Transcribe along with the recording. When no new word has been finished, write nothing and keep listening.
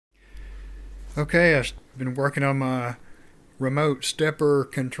Okay, I've been working on my remote stepper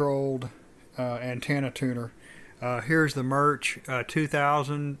controlled antenna tuner. Here's the Merch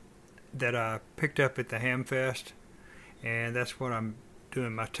 2000 that I picked up at the Hamfest, and that's what I'm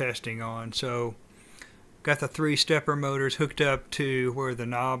doing my testing on. So got the 3 stepper motors hooked up to where the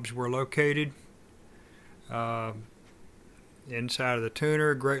knobs were located uh, inside of the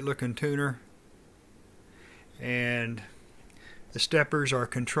tuner. Great looking tuner, and the steppers are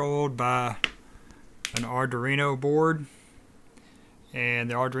controlled by an Arduino board, and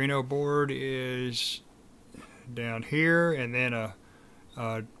the Arduino board is down here, and then a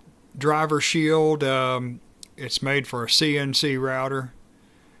driver shield. It's made for a CNC router,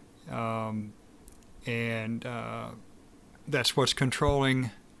 and that's what's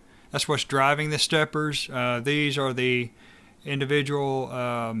driving the steppers. These are the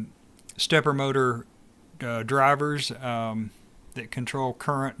individual stepper motor drivers that control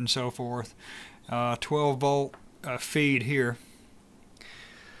current and so forth. 12 volt feed here.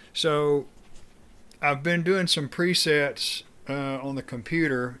 So I've been doing some presets on the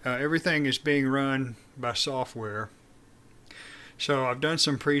computer. Everything is being run by software. So I've done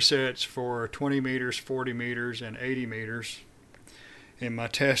some presets for 20 meters, 40 meters, and 80 meters in my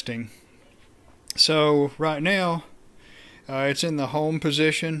testing. So right now it's in the home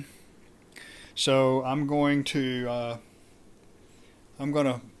position. So I'm going to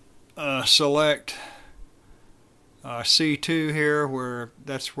select C2 here, where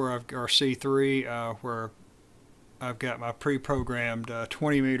I've, or C3, where I've got my pre-programmed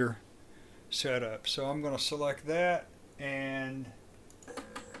 20 meter setup. So I'm going to select that, and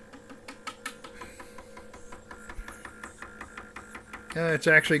it's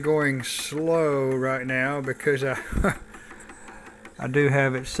actually going slow right now because I I do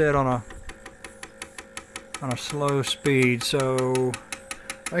have it set on a slow speed. So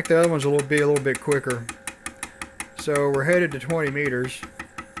I think the other one's be a little bit quicker. So we're headed to 20 meters.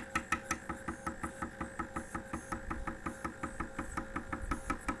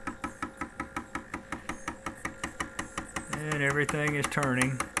 And everything is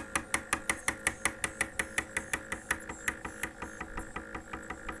turning.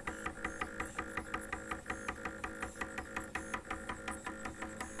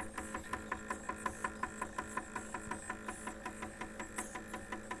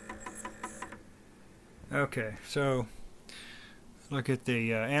 Okay, so look at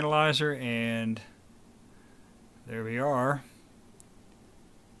the analyzer, and there we are.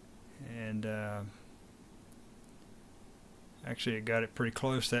 And actually it got it pretty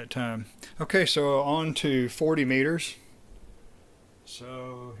close that time. Okay, so on to 40 meters.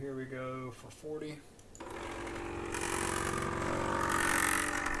 So here we go for 40.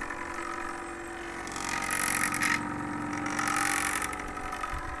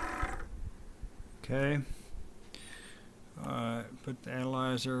 Okay, put the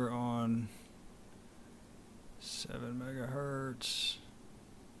analyzer on 7 megahertz.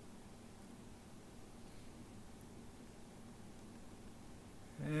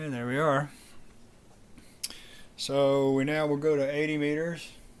 And there we are. So we now will go to 80 meters.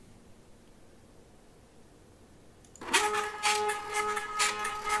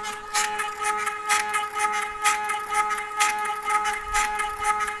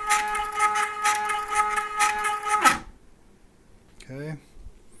 Okay.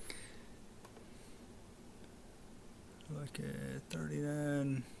 Look at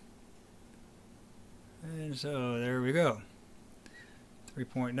 39. And so there we go.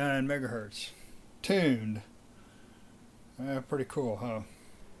 3.9 megahertz. Tuned. Pretty cool, huh?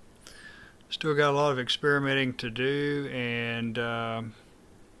 Still got a lot of experimenting to do, and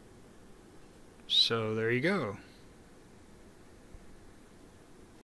so there you go.